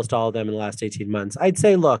almost all of them in the last 18 months. I'd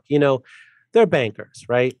say, look, they're bankers,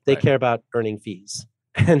 right? They Right. care about earning fees.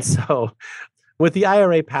 And so with the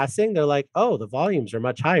IRA passing, they're like, oh, the volumes are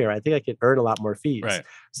much higher. I think I could earn a lot more fees. Right.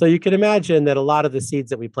 So you can imagine that a lot of the seeds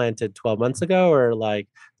that we planted 12 months ago are like,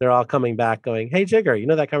 they're all coming back going, hey, Jigger,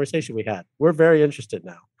 that conversation we had? We're very interested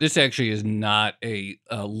now. This actually is not a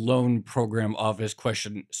loan program office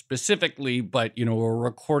question specifically, but, we're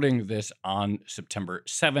recording this on September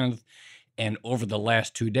 7th. And over the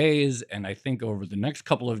last 2 days, and I think over the next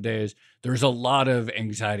couple of days, there's a lot of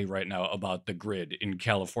anxiety right now about the grid in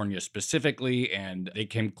California specifically. And they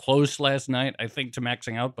came close last night, I think, to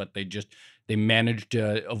maxing out, but they managed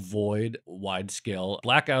to avoid wide scale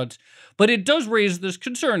blackouts. But it does raise this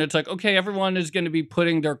concern. It's like, okay, everyone is going to be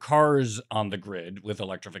putting their cars on the grid with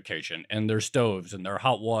electrification and their stoves and their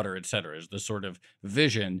hot water, et cetera, is the sort of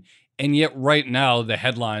vision. And yet right now, the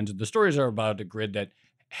headlines and the stories are about a grid that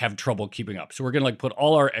have trouble keeping up. So we're going to put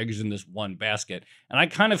all our eggs in this one basket. And I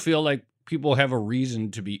kind of feel like people have a reason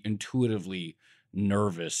to be intuitively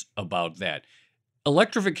nervous about that.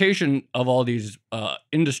 Electrification of all these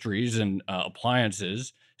industries and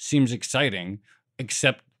appliances seems exciting,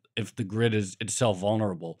 except if the grid is itself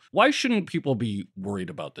vulnerable. Why shouldn't people be worried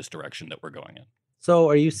about this direction that we're going in? So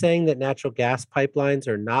are you saying that natural gas pipelines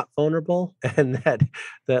are not vulnerable and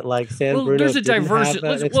that like San Bruno there's a didn't diversity.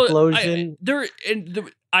 have an explosion?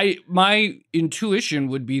 My intuition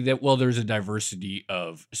would be that, there's a diversity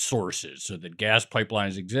of sources, so that gas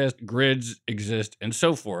pipelines exist, grids exist, and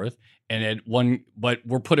so forth. And but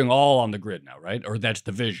we're putting all on the grid now, right? Or that's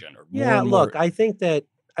the vision. Or more and Look, more. I think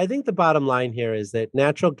the bottom line here is that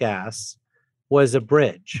natural gas was a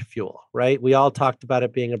bridge fuel, right? We all talked about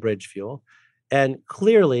it being a bridge fuel. And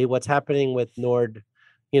clearly what's happening with Nord,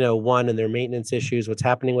 1 and their maintenance issues, what's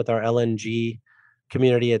happening with our LNG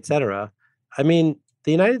community, et cetera. I mean,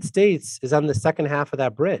 the United States is on the second half of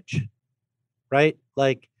that bridge, right?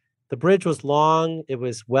 Like the bridge was long, it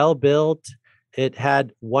was well built, it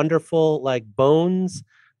had wonderful bones,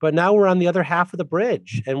 but now we're on the other half of the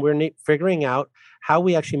bridge and we're figuring out how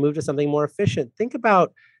we actually move to something more efficient. Think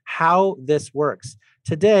about how this works.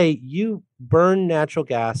 Today, you burn natural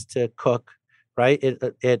gas to cook, right?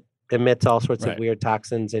 It emits all sorts of weird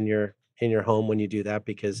toxins in your home when you do that,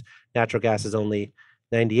 because natural gas is only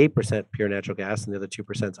 98% pure natural gas and the other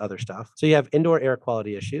 2% is other stuff. So you have indoor air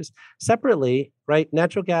quality issues. Separately, right,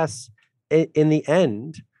 natural gas in the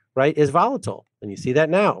end, right, is volatile. And you see that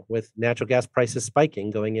now with natural gas prices spiking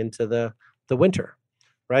going into the winter,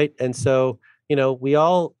 right? And so, we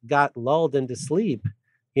all got lulled into sleep,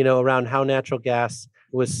 around how natural gas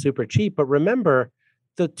was super cheap. But remember,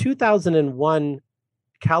 the 2001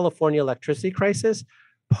 California electricity crisis,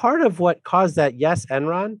 part of what caused that, yes,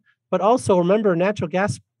 Enron, but also remember natural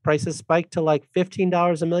gas prices spiked to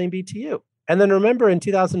 $15 a million BTU. And then remember in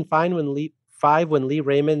 2005 when Lee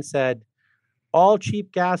Raymond said, all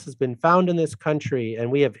cheap gas has been found in this country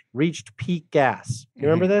and we have reached peak gas. You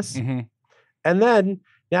remember this? Mm-hmm. And then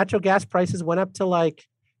natural gas prices went up to I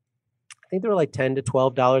think they were $10 to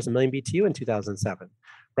 $12 a million BTU in 2007.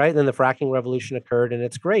 Right. And then the fracking revolution occurred and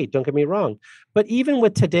it's great. Don't get me wrong. But even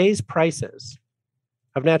with today's prices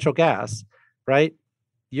of natural gas, right,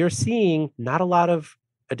 you're seeing not a lot of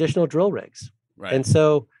additional drill rigs. Right. And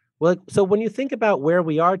so when you think about where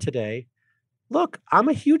we are today, look, I'm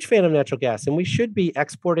a huge fan of natural gas and we should be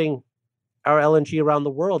exporting our LNG around the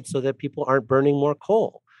world so that people aren't burning more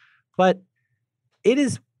coal. But it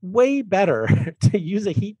is way better to use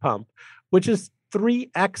a heat pump, which is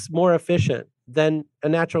 3x more efficient than a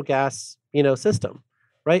natural gas, system,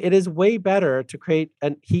 right? It is way better to create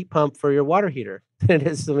a heat pump for your water heater than it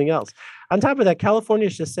is something else. On top of that, California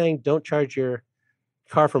is just saying don't charge your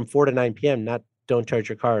car from 4 to 9 p.m., not don't charge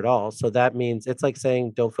your car at all. So that means it's like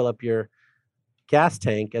saying don't fill up your gas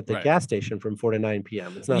tank at the gas station from 4 to 9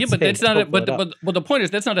 p.m. It's not. But that's not. But the point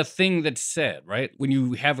is that's not a thing that's said, right? When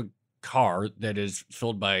you have a car that is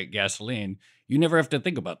filled by gasoline, you never have to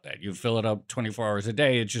think about that. You fill it up 24 hours a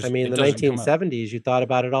day. It's just. I mean, in the 1970s, you thought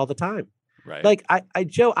about it all the time. Right.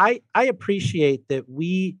 Joe, I appreciate that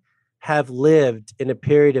we have lived in a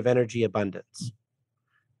period of energy abundance.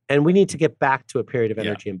 And we need to get back to a period of Yeah.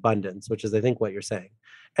 energy abundance, which is, I think, what you're saying.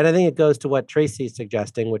 And I think it goes to what Tracy's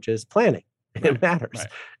suggesting, which is planning. Right, It matters. right.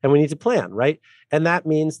 And we need to plan, right? And that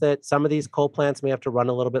means that some of these coal plants may have to run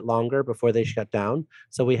a little bit longer before they shut down.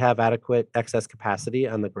 So we have adequate excess capacity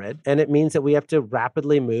on the grid. And it means that we have to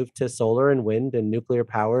rapidly move to solar and wind and nuclear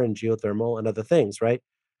power and geothermal and other things, right?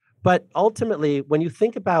 But ultimately, when you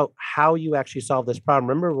think about how you actually solve this problem,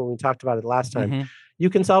 remember when we talked about it last time, Mhm. you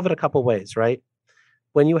can solve it a couple ways, right?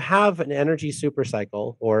 When you have an energy super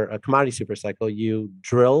cycle or a commodity super cycle, you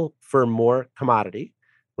drill for more commodity,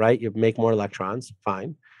 right? You make more electrons,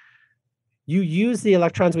 fine. You use the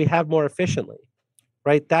electrons we have more efficiently,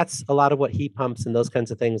 right? That's a lot of what heat pumps and those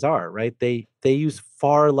kinds of things are, right? They use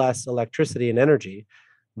far less electricity and energy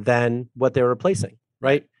than what they're replacing,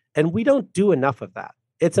 right? And we don't do enough of that.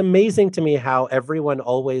 It's amazing to me how everyone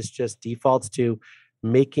always just defaults to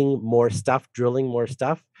making more stuff, drilling more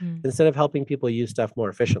stuff, instead of helping people use stuff more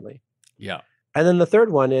efficiently. Yeah. And then the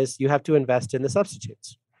third one is you have to invest in the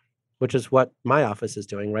substitutes, which is what my office is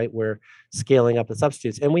doing, right? We're scaling up the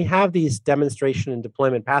substitutes. And we have these demonstration and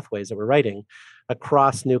deployment pathways that we're writing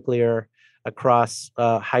across nuclear, across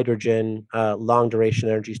hydrogen, long duration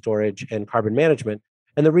energy storage, and carbon management.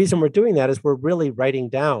 And the reason we're doing that is we're really writing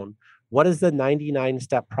down what is the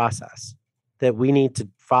 99-step process that we need to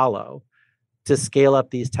follow to scale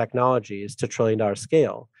up these technologies to trillion-dollar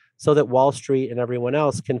scale so that Wall Street and everyone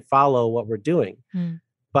else can follow what we're doing.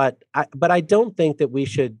 But I don't think that we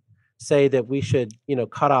should say that we should,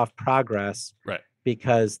 cut off progress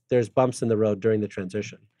because there's bumps in the road during the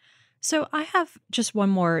transition. So I have just one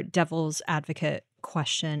more devil's advocate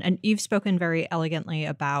question. And you've spoken very elegantly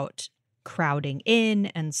about crowding in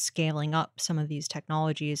and scaling up some of these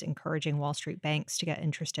technologies, encouraging Wall Street banks to get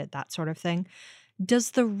interested, that sort of thing.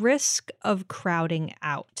 Does the risk of crowding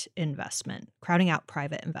out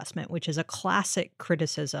private investment, which is a classic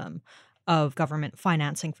criticism of government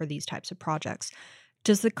financing for these types of projects,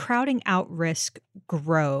 does the crowding out risk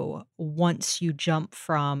grow once you jump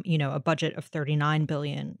from, a budget of $39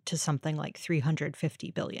 billion to something like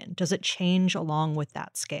 $350 billion? Does it change along with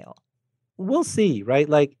that scale? We'll see, right?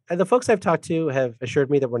 Like the folks I've talked to have assured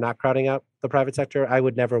me that we're not crowding out the private sector. I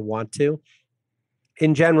would never want to.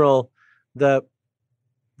 In general, the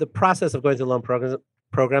process of going to the loan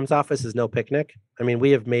programs office is no picnic. I mean, we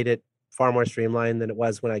have made it far more streamlined than it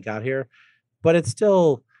was when I got here, but it's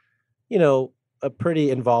still, a pretty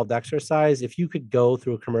involved exercise. If you could go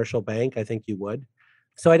through a commercial bank, I think you would.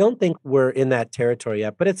 So I don't think we're in that territory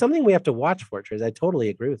yet, but it's something we have to watch for, Trace. I totally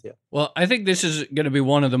agree with you. Well, I think this is going to be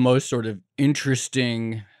one of the most sort of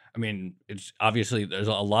interesting. I mean, it's obviously there's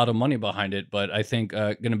a lot of money behind it, but I think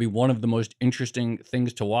going to be one of the most interesting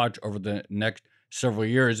things to watch over the next several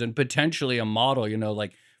years, and potentially a model.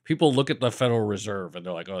 Like people look at the Federal Reserve and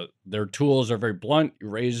they're like, oh, their tools are very blunt. You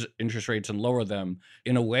raise interest rates and lower them.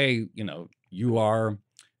 In a way, you are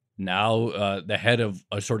now the head of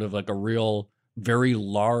a sort of like a real, very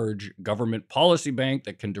large government policy bank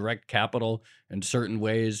that can direct capital in certain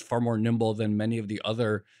ways, far more nimble than many of the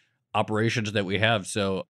other operations that we have.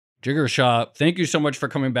 So Jigar Shah, thank you so much for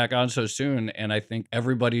coming back on so soon. And I think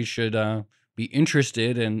everybody should be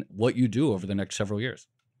interested in what you do over the next several years.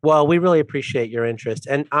 Well, we really appreciate your interest.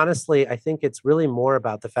 And honestly, I think it's really more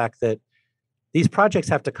about the fact that these projects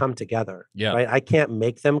have to come together. Yeah. Right? I can't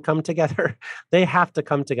make them come together. They have to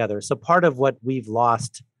come together. So part of what we've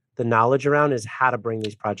lost the knowledge around is how to bring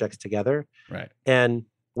these projects together. Right. And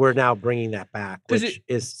we're now bringing that back, which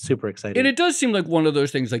is super exciting. And it does seem like one of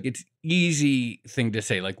those things, like it's easy thing to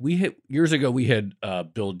say. Like years ago, we had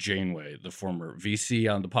Bill Janeway, the former VC,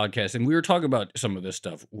 on the podcast, and we were talking about some of this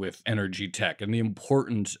stuff with energy tech and the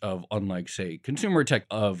importance of, unlike, say, consumer tech,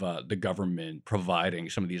 of the government providing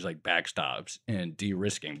some of these like backstops and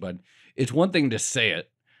de-risking. But it's one thing to say it,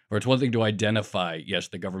 or it's one thing to identify, yes,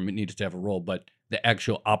 the government needs to have a role, but the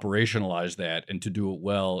actual operationalize that and to do it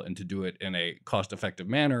well and to do it in a cost-effective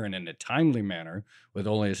manner and in a timely manner with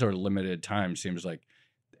only a sort of limited time seems like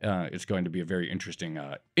it's going to be a very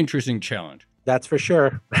interesting challenge. That's for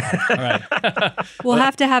sure. All right. We'll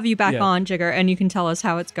have to have you back on, Jigar, and you can tell us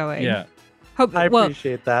how it's going. Yeah. I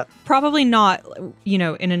appreciate that. Probably not,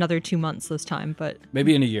 in another 2 months this time, but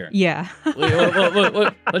maybe in a year. Yeah.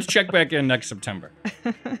 Let's check back in next September.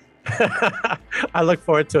 I look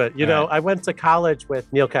forward to it. All right. I went to college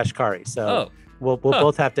with Neil Kashkari, so we'll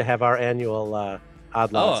both have to have our annual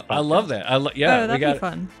Odd Lots podcast. I love that. We that'd got be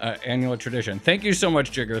fun. Annual tradition. Thank you so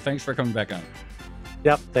much, Jigar. Thanks for coming back on.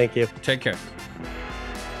 Yep, thank you. Take care.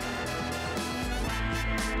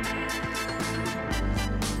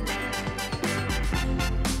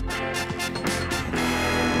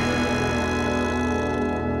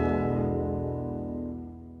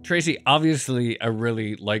 Tracy, obviously, I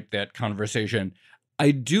really like that conversation.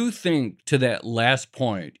 I do think to that last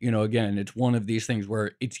point, again, it's one of these things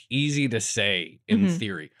where it's easy to say in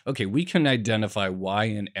theory, okay, we can identify why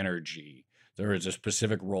in energy there is a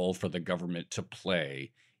specific role for the government to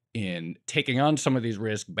play in taking on some of these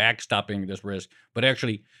risks, backstopping this risk, but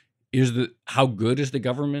actually how good is the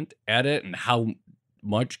government at it, and how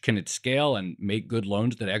much can it scale and make good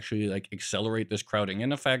loans that actually like accelerate this crowding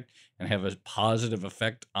in effect and have a positive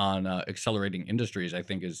effect on accelerating industries, I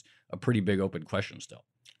think is a pretty big open question still.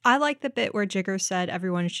 I like the bit where Jigger said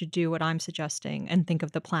everyone should do what I'm suggesting and think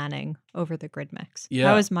of the planning over the grid mix. Yeah.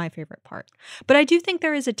 That was my favorite part. But I do think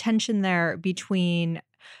there is a tension there between,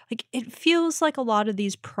 like, it feels like a lot of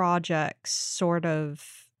these projects sort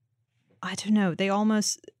of, I don't know,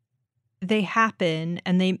 they happen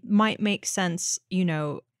and they might make sense,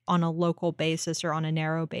 on a local basis or on a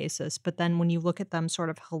narrow basis. But then when you look at them sort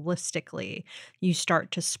of holistically, you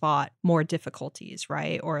start to spot more difficulties,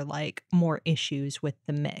 right? Or like more issues with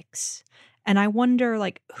the mix. And I wonder,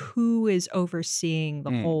 like, who is overseeing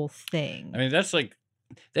the whole thing? I mean,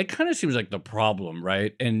 that kind of seems like the problem,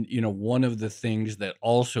 right? And, one of the things that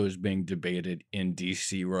also is being debated in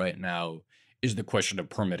DC right now is the question of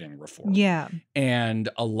permitting reform. Yeah. And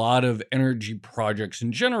a lot of energy projects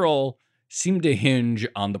in general seem to hinge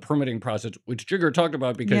on the permitting process, which Jigger talked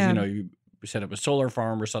about because, you set up a solar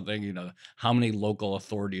farm or something, how many local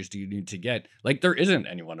authorities do you need to get? Like, there isn't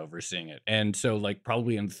anyone overseeing it. And so, like,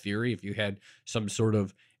 probably in theory, if you had some sort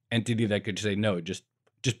of entity that could say, no, just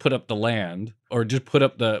put up the land, or just put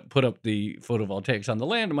up the photovoltaics on the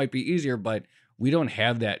land, it might be easier, but we don't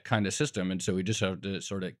have that kind of system, and so we just have to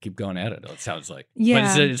sort of keep going at it, it sounds like.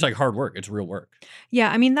 Yeah. But it's like hard work. It's real work.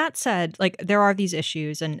 Yeah, I mean, that said, like, there are these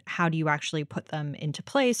issues, and how do you actually put them into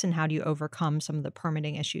place, and how do you overcome some of the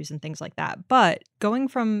permitting issues and things like that? But going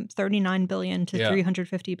from $39 billion to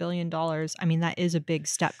 $350 billion, I mean, that is a big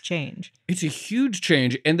step change. It's a huge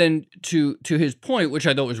change. And then to his point, which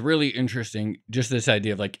I thought was really interesting, just this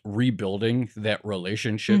idea of like rebuilding that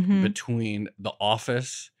relationship between the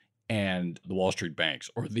office and the Wall Street banks,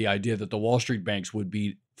 or the idea that the Wall Street banks would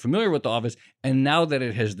be familiar with the office, and now that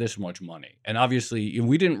it has this much money. And obviously,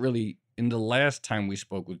 we didn't really, in the last time we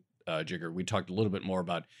spoke with Jigger, we talked a little bit more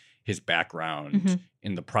about his background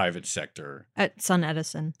in the private sector. At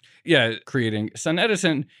SunEdison. Yeah, creating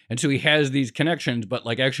SunEdison. And so he has these connections, but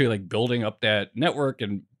like actually like building up that network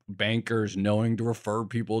and bankers knowing to refer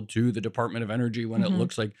people to the Department of Energy when it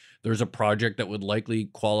looks like there's a project that would likely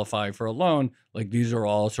qualify for a loan. Like, these are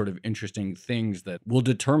all sort of interesting things that will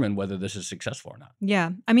determine whether this is successful or not.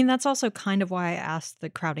 Yeah. I mean, that's also kind of why I asked the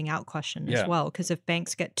crowding out question as well. Because if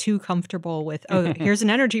banks get too comfortable with, oh, here's an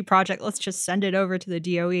energy project, let's just send it over to the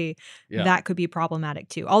DOE, that could be problematic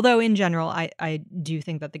too. Although in general, I do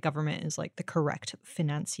think that the government is like the correct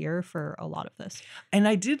financier for a lot of this. And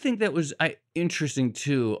I did think that was interesting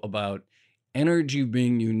too, about energy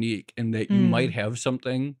being unique, and that you might have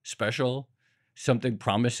something special, something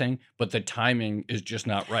promising, but the timing is just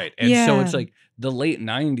not right. And so it's like the late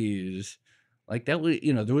 90s, like that was,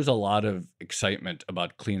 there was a lot of excitement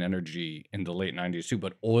about clean energy in the late 90s too,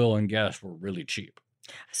 but oil and gas were really cheap.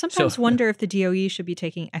 I sometimes wonder if the DOE should be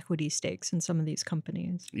taking equity stakes in some of these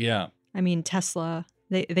companies. Yeah. I mean, Tesla,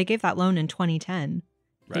 they gave that loan in 2010.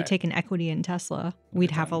 Right. They take an equity in Tesla,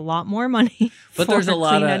 we'd have a lot more money but for there's a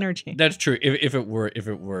lot clean of energy. That's true. If it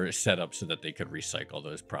were set up so that they could recycle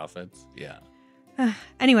those profits. Yeah.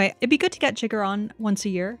 Anyway, it'd be good to get Jigger on once a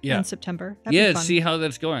year in September. That'd be fun. See how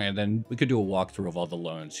that's going. And then we could do a walkthrough of all the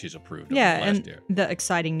loans he's approved over the last and year. The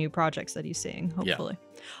exciting new projects that he's seeing, hopefully.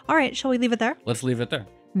 All right, shall we leave it there? Let's leave it there.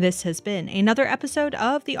 This has been another episode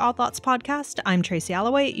of the Odd Lots podcast. I'm Tracy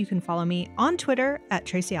Alloway. You can follow me on Twitter at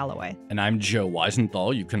Tracy Alloway. And I'm Joe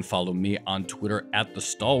Weisenthal. You can follow me on Twitter at The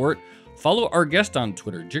Stalwart. Follow our guest on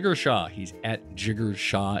Twitter, Jigger Shah. He's at Jigger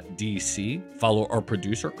Shah DC. Follow our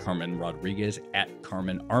producer, Carmen Rodriguez, at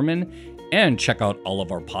Carmen Armin. And check out all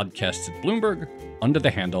of our podcasts at Bloomberg under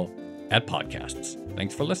the handle @podcasts.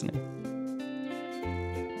 Thanks for listening.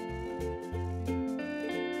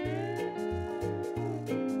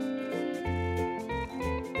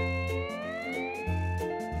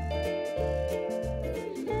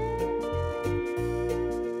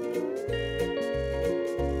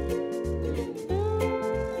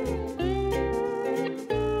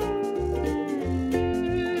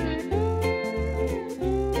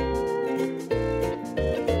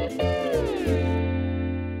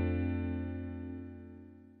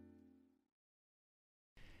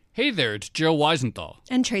 Hey there, it's Joe Weisenthal.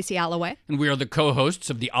 And Tracy Alloway. And we are the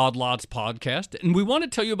co-hosts of the Odd Lots podcast. And we want to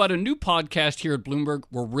tell you about a new podcast here at Bloomberg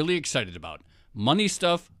we're really excited about. Money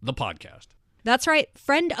Stuff, the podcast. That's right.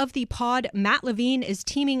 Friend of the pod, Matt Levine, is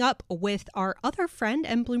teaming up with our other friend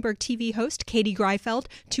and Bloomberg TV host, Katie Greifeld,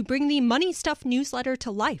 to bring the Money Stuff newsletter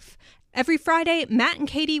to life. Every Friday, Matt and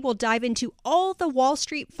Katie will dive into all the Wall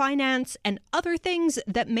Street finance and other things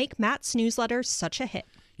that make Matt's newsletter such a hit.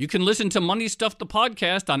 You can listen to Money Stuff, the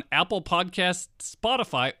podcast, on Apple Podcasts,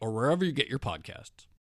 Spotify, or wherever you get your podcasts.